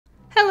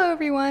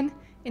everyone!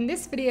 In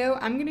this video,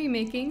 I'm going to be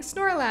making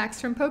Snorlax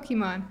from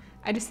Pokemon.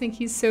 I just think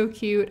he's so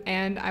cute,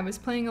 and I was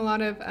playing a lot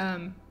of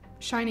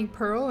Shining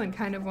Pearl and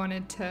kind of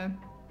wanted to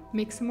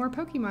make some more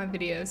Pokemon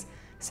videos.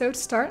 So to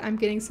start, I'm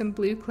getting some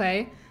blue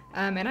clay,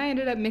 and I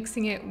ended up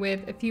mixing it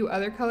with a few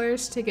other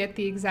colors to get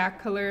the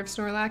exact color of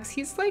Snorlax.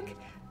 He's like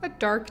a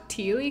dark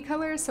tealy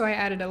color, so I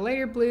added a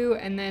lighter blue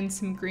and then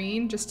some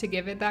green just to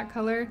give it that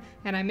color,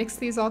 and I mixed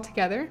these all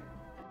together.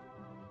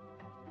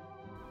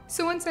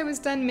 So once I was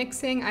done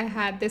mixing, I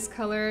had this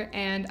color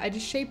and I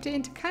just shaped it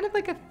into kind of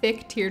like a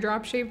thick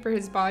teardrop shape for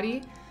his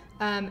body.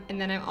 And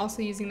then I'm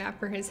also using that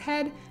for his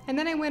head. And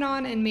then I went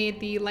on and made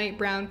the light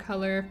brown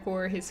color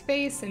for his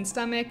face and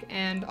stomach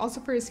and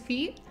also for his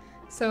feet.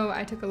 So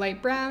I took a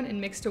light brown and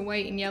mixed a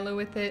white and yellow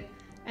with it.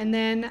 And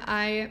then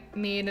I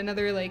made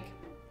another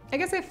I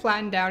guess I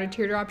flattened out a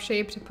teardrop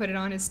shape to put it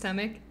on his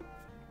stomach.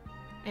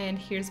 And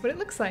here's what it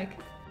looks like.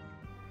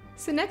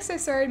 So next I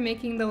started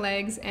making the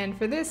legs, and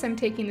for this I'm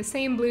taking the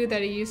same blue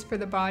that I used for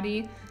the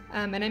body,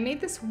 and I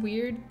made this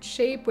weird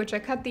shape which I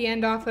cut the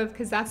end off of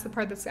because that's the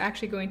part that's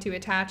actually going to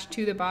attach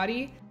to the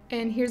body.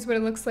 And here's what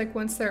it looks like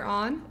once they're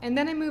on. And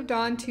then I moved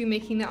on to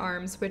making the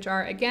arms, which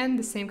are again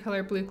the same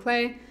color blue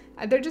clay.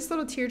 They're just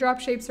little teardrop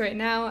shapes right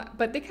now,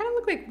 but they kind of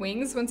look like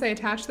wings once I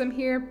attach them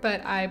here,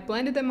 but I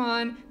blended them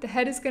on. The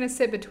head is going to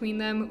sit between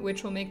them,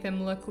 which will make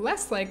them look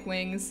less like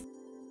wings.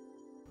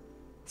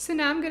 So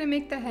now I'm going to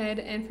make the head,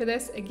 and for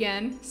this,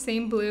 again,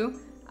 same blue.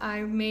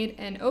 I made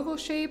an oval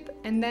shape,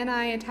 and then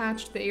I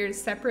attached the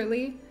ears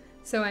separately.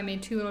 So I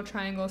made two little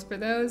triangles for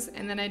those,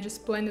 and then I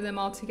just blended them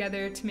all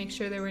together to make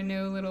sure there were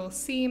no little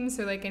seams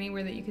or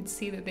anywhere that you could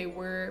see that they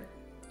were,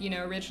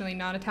 originally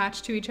not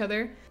attached to each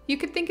other. You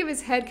could think of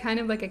his head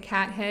kind of like a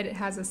cat head. It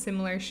has a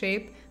similar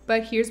shape,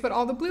 but here's what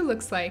all the blue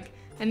looks like.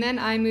 And then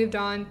I moved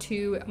on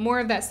to more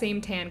of that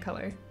same tan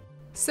color.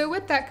 So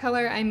with that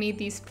color, I made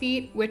these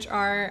feet, which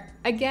are,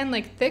 again,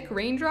 like thick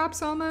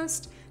raindrops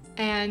almost,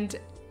 and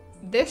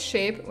this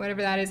shape,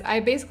 whatever that is,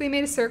 I basically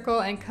made a circle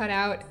and cut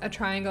out a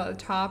triangle at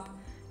the top,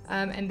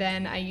 and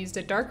then I used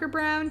a darker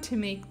brown to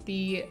make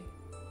the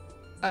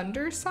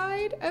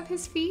underside of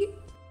his feet.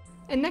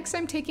 And next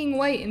I'm taking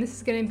white, and this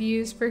is going to be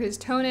used for his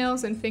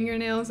toenails and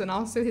fingernails and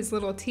also his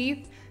little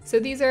teeth. So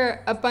these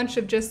are a bunch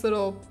of just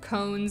little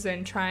cones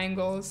and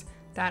triangles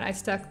that I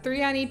stuck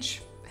 3 on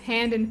each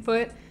hand and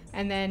foot.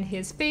 And then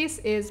his face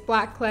is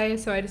black clay,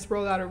 so I just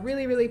rolled out a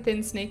really, really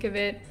thin snake of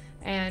it,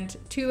 and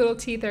 2 little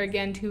teeth are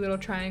again 2 little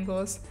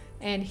triangles.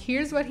 And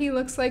here's what he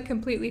looks like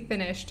completely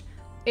finished.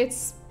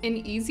 It's an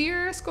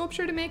easier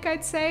sculpture to make,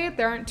 I'd say.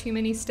 There aren't too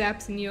many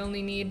steps and you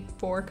only need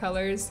 4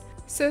 colors.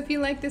 So if you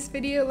like this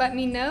video, let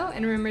me know,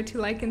 and remember to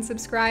like and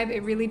subscribe.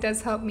 It really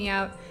does help me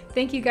out.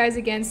 Thank you guys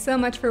again so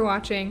much for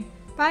watching.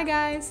 Bye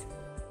guys!